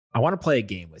I want to play a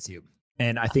game with you.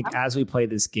 And I think as we play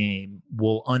this game,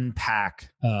 we'll unpack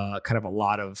kind of a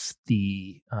lot of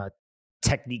the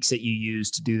techniques that you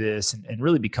use to do this and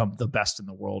really become the best in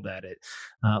the world at it.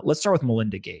 Let's start with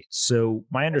Melinda Gates. So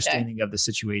my understanding of the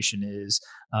situation is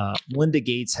Melinda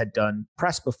Gates had done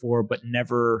press before, but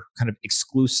never kind of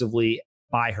exclusively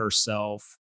by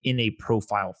herself in a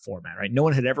profile format, right? No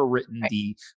one had ever written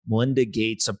the Melinda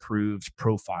Gates approved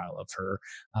profile of her.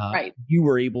 You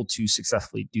were able to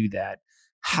successfully do that.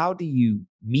 How do you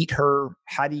meet her?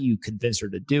 How do you convince her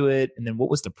to do it? And then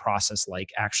what was the process like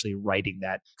actually writing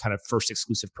that kind of first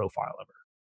exclusive profile of her?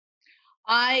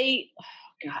 I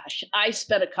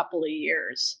spent a couple of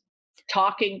years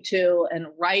talking to and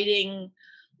writing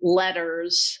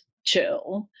letters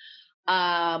to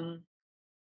the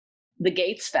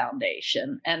Gates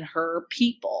Foundation and her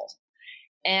people.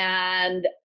 And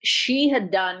she had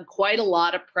done quite a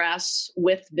lot of press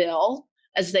with Bill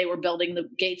as they were building the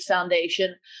Gates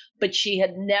Foundation, but she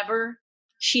had never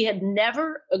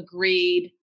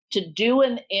agreed to do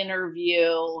an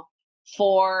interview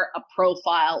for a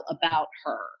profile about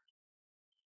her.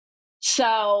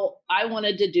 So I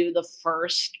wanted to do the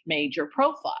first major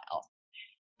profile.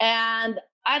 And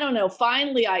I don't know,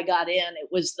 finally I got in.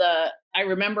 I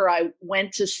remember I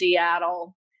went to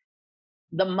Seattle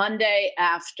the Monday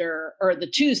after, or the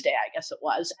Tuesday, I guess it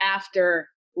was, after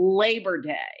Labor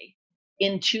Day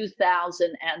in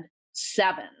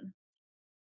 2007.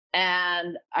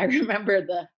 And I remember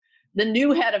the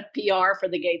new head of PR for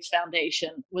the Gates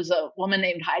Foundation was a woman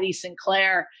named Heidi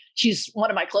Sinclair. She's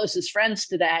one of my closest friends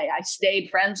today. I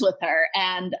stayed friends with her.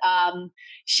 And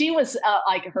she was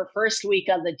like her first week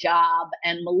on the job.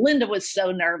 And Melinda was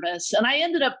so nervous. And I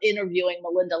ended up interviewing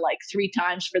Melinda like 3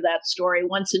 times for that story,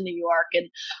 once in New York. And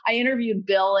I interviewed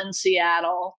Bill in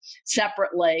Seattle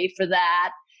separately for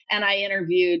that. And I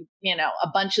interviewed, a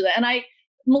bunch of them. And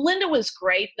Melinda was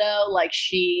great though. Like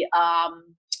she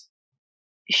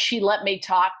let me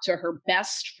talk to her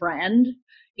best friend.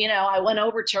 I went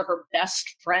over to her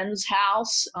best friend's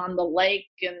house on the lake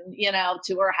and,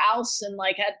 to her house and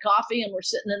like had coffee, and we're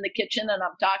sitting in the kitchen and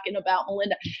I'm talking about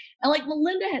Melinda. And like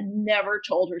Melinda had never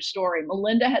told her story.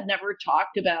 Melinda had never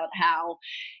talked about how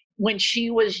when she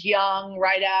was young,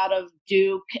 right out of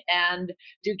Duke and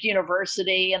Duke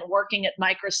University and working at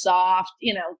Microsoft,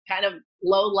 kind of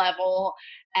low level.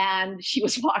 And she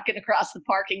was walking across the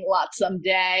parking lot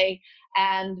someday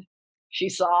and she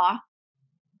saw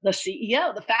the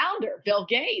CEO, the founder, Bill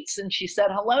Gates, and she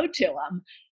said hello to him.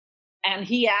 And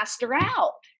he asked her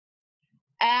out.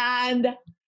 And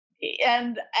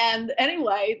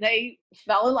anyway, they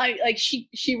fell in like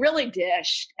she really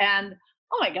dished. And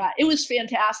oh my God, it was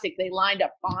fantastic. They lined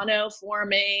up Bono for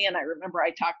me. And I remember I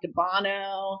talked to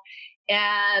Bono.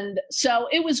 And so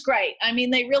it was great. I mean,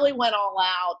 they really went all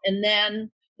out. And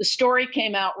then the story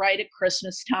came out right at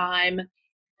Christmas time.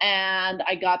 And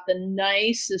I got the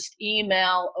nicest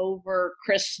email over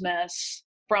Christmas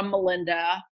from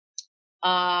Melinda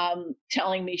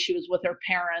telling me she was with her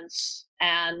parents,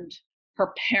 and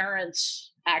her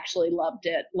parents actually loved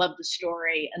it, loved the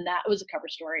story. And that was a cover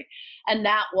story. And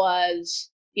that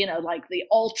was, like the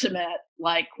ultimate,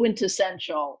 like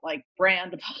quintessential, like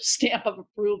brand of stamp of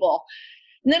approval.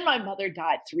 And then my mother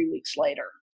died 3 weeks later.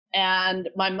 And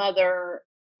my mother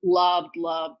loved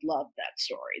that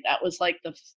story. That was like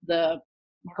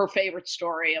her favorite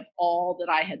story of all that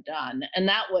I had done. And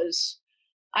that was,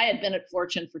 I had been at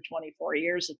Fortune for 24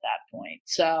 years at that point.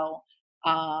 So,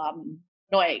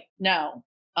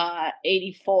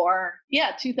 84.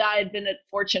 Yeah, I had been at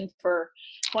Fortune for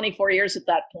 24 years at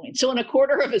that point. So in a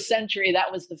quarter of a century,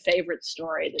 that was the favorite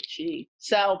story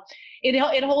so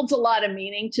it holds a lot of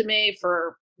meaning to me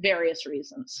for various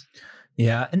reasons.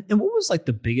 Yeah. And what was like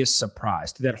the biggest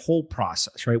surprise to that whole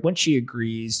process, right? Once she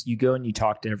agrees, you go and you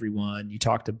talk to everyone, you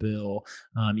talk to Bill,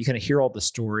 you kind of hear all the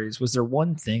stories. Was there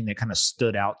one thing that kind of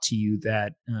stood out to you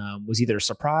that was either a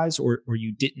surprise or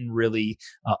you didn't really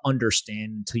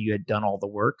understand until you had done all the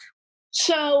work?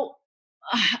 So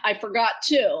I forgot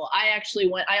too. I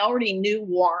already knew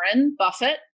Warren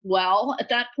Buffett well at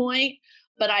that point,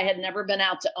 but I had never been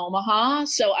out to Omaha.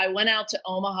 So I went out to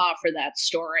Omaha for that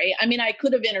story. I mean, I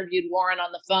could have interviewed Warren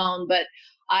on the phone, but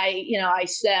I think I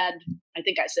said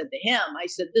to him, I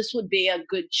said, this would be a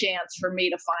good chance for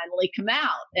me to finally come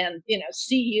out and,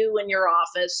 see you in your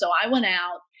office. So I went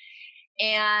out,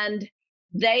 and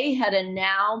they had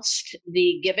announced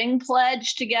the giving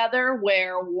pledge together,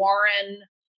 where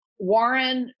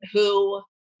Warren, who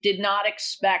did not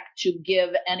expect to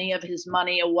give any of his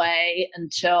money away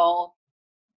until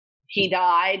he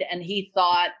died, and he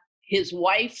thought his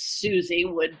wife Susie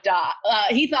would die.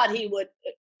 He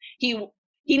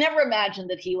he never imagined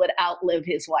that he would outlive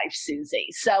his wife, Susie.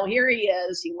 So here he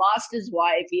is. He lost his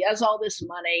wife. He has all this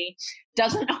money,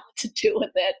 doesn't know what to do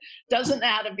with it, doesn't know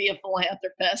how to be a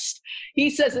philanthropist. He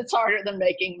says it's harder than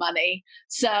making money.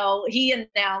 So he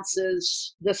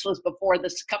announces, this was before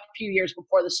this, a few years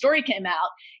before the story came out,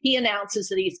 he announces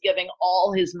that he's giving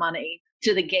all his money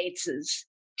to the Gateses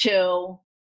to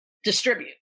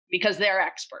distribute because they're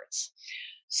experts.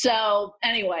 So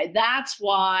anyway, that's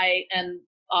why, and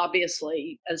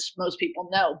obviously, as most people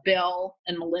know, Bill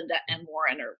and Melinda and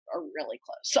Warren are really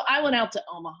close. So I went out to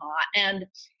Omaha, and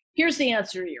here's the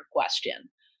answer to your question.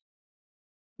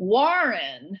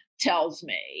 Warren tells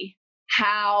me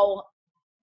how,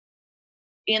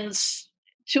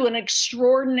 to an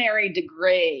extraordinary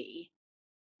degree,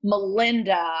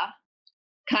 Melinda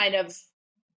kind of,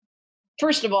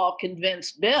 first of all,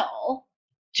 convinced Bill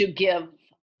to give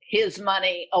his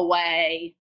money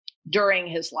away during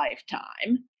his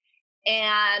lifetime.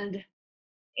 And,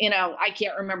 I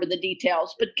can't remember the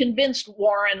details, but convinced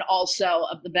Warren also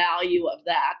of the value of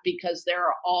that, because there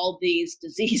are all these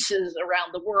diseases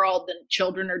around the world and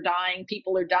children are dying,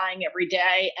 people are dying every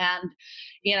day. And,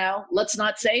 let's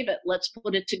not save it. Let's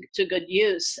put it to good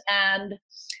use. And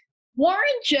Warren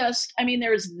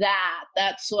there's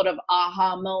that sort of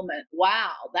aha moment.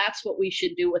 Wow, that's what we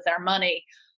should do with our money.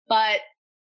 But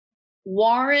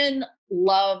Warren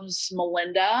loves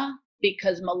Melinda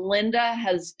because Melinda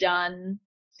has done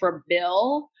for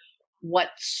Bill what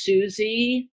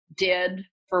Susie did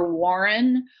for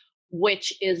Warren,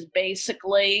 which is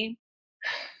basically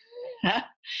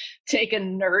take a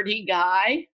nerdy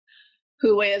guy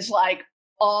who is like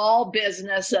all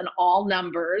business and all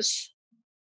numbers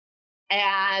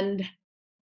and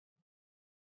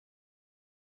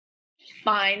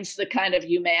finds the kind of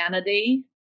humanity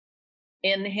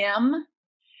in him.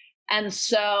 And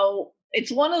so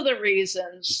it's one of the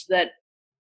reasons that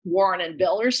Warren and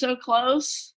Bill are so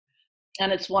close.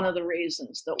 And it's one of the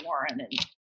reasons that Warren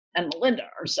and Melinda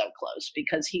are so close,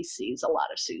 because he sees a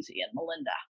lot of Susie and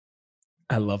Melinda.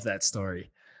 I love that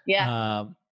story. Yeah.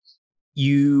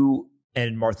 You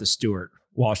and Martha Stewart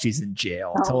while she's in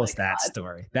jail. Tell us that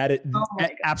story. That is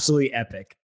absolutely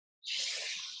epic.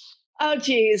 Oh,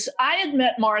 geez. I had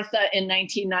met Martha in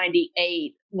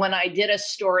 1998 when I did a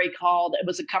story it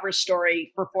was a cover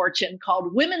story for Fortune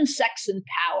called Women, Sex, and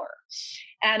Power.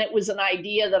 And it was an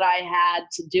idea that I had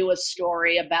to do a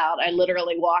story about. I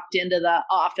literally walked into the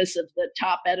office of the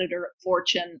top editor at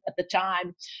Fortune at the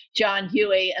time, John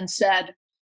Huey, and said,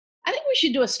 I think we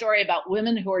should do a story about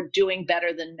women who are doing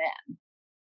better than men.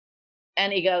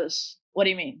 And he goes, what do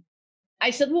you mean? I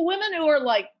said, well, women who are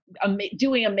like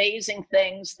doing amazing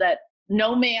things that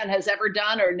no man has ever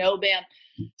done or no man.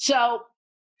 So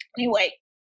anyway,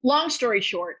 long story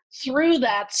short, through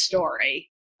that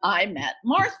story, I met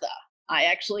Martha. I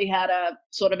actually had a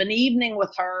sort of an evening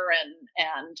with her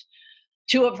and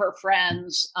two of her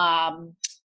friends,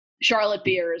 Charlotte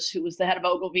Beers, who was the head of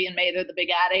Ogilvy and Mather, the big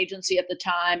ad agency at the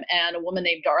time, and a woman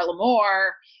named Darla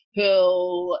Moore,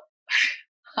 who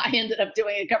I ended up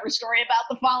doing a cover story about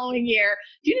the following year.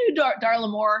 Do you know who Darla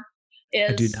Moore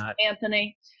is? I do not.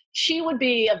 Anthony? She would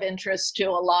be of interest to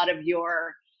a lot of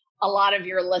your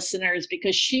listeners,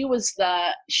 because she was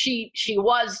the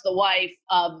wife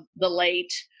of the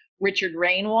late Richard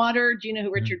Rainwater. Do you know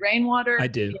who Richard Rainwater? I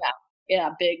do.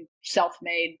 Yeah, big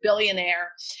self-made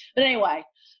billionaire. But anyway,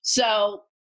 so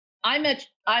I met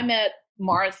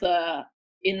Martha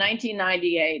in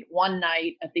 1998, one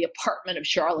night at the apartment of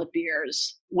Charlotte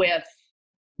Beers with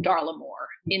Darla Moore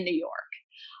in New York.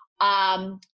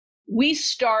 We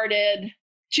started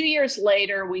 2 years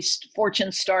later.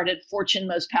 Fortune started Fortune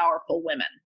Most Powerful Women,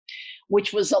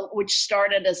 which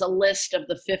started as a list of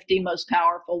the 50 most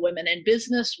powerful women in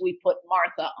business. We put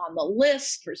Martha on the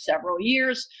list for several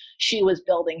years. She was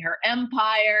building her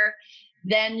empire.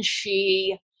 Then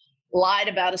she lied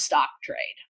about a stock trade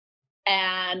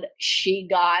and she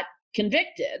got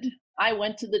convicted. I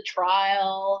went to the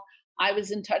trial. I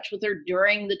was in touch with her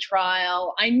during the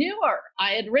trial. I knew her.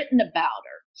 I had written about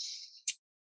her.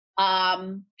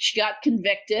 She got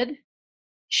convicted.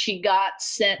 She got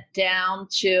sent down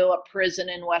to a prison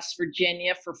in West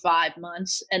Virginia for 5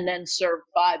 months and then served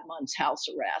 5 months house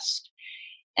arrest.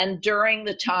 And during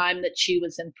the time that she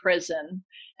was in prison,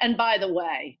 and by the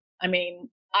way,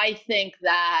 I think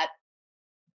that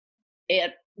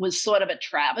it was sort of a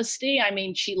travesty.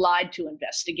 She lied to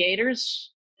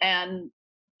investigators and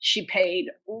she paid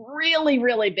really,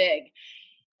 really big.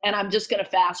 And I'm just going to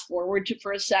fast forward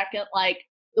for a second. Like,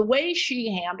 the way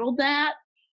she handled that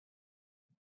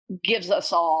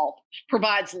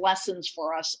provides lessons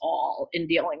for us all in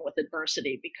dealing with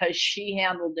adversity, because she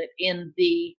handled it in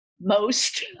the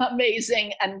most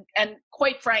amazing and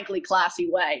quite frankly classy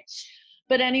way.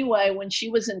 But anyway, when she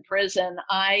was in prison,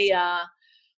 I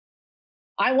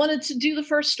wanted to do the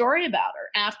first story about her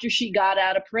after she got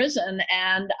out of prison,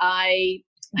 and I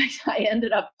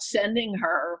ended up sending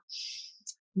her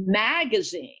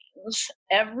magazines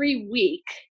every week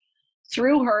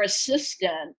through her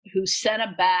assistant, who sent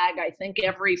a bag, I think,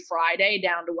 every Friday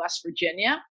down to West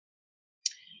Virginia.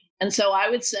 And so I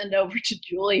would send over to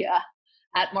Julia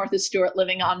at Martha Stewart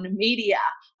Living on Media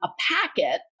a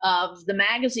packet of the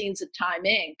magazines at Time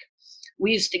Inc.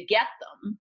 We used to get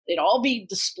them. They'd all be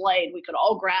displayed. We could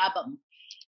all grab them.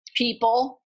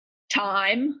 People,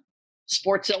 Time,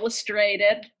 Sports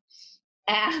Illustrated.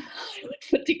 And I would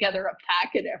put together a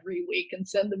packet every week and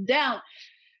send them down.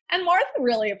 And Martha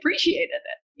really appreciated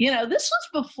it. You know, this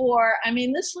was before, I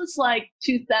mean, this was like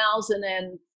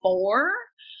 2004.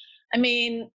 I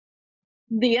mean,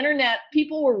 the internet,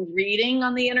 people were reading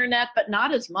on the internet, but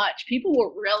not as much. People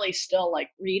were really still like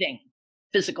reading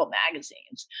physical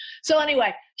magazines. So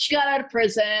anyway, she got out of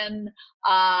prison.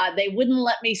 They wouldn't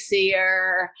let me see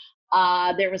her.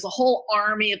 There was a whole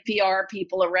army of PR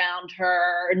people around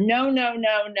her. No.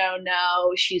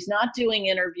 She's not doing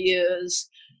interviews.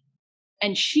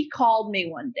 And she called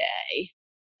me one day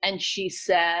and she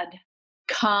said,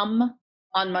 come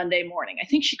on Monday morning. I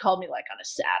think she called me like on a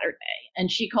Saturday, and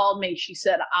she called me. She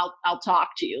said, I'll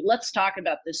talk to you. Let's talk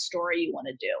about this story you want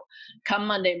to do. Come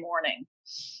Monday morning.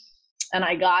 And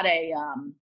I got a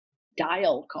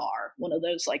dial car, one of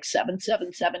those like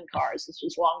 777 cars. This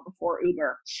was long before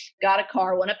Uber. Got a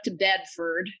car, went up to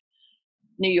Bedford,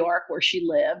 New York, where she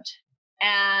lived.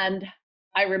 And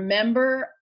I remember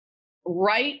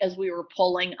right as we were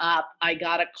pulling up, I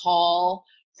got a call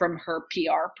from her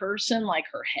PR person, like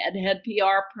her head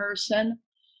PR person.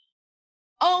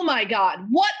 Oh my God,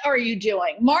 what are you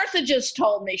doing? Martha just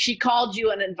told me she called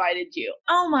you and invited you.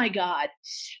 Oh my God.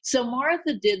 So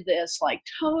Martha did this like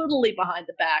totally behind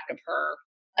the back of her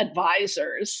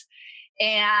advisors.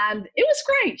 And it was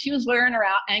great. She was wearing her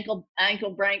ankle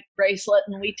bracelet,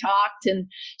 and we talked, and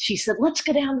she said, let's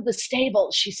go down to the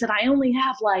stables. She said, I only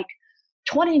have like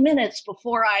 20 minutes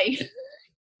before I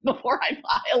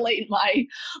violate my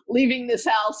leaving this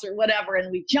house or whatever.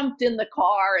 And we jumped in the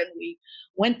car and we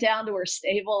went down to her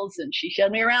stables, and she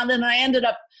showed me around, and I ended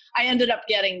up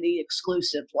getting the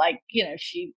exclusive. Like, you know,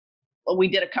 we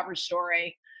did a cover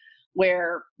story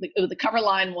where the cover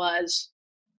line was,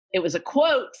 it was a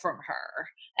quote from her.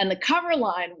 And the cover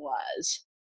line was,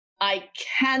 I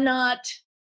cannot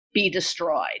be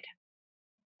destroyed.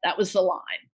 That was the line.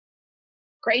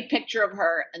 Great picture of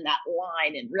her and that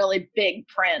line in really big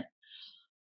print.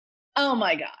 Oh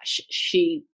my gosh,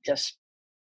 she just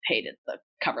hated the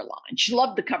cover line. She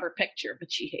loved the cover picture,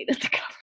 but she hated the cover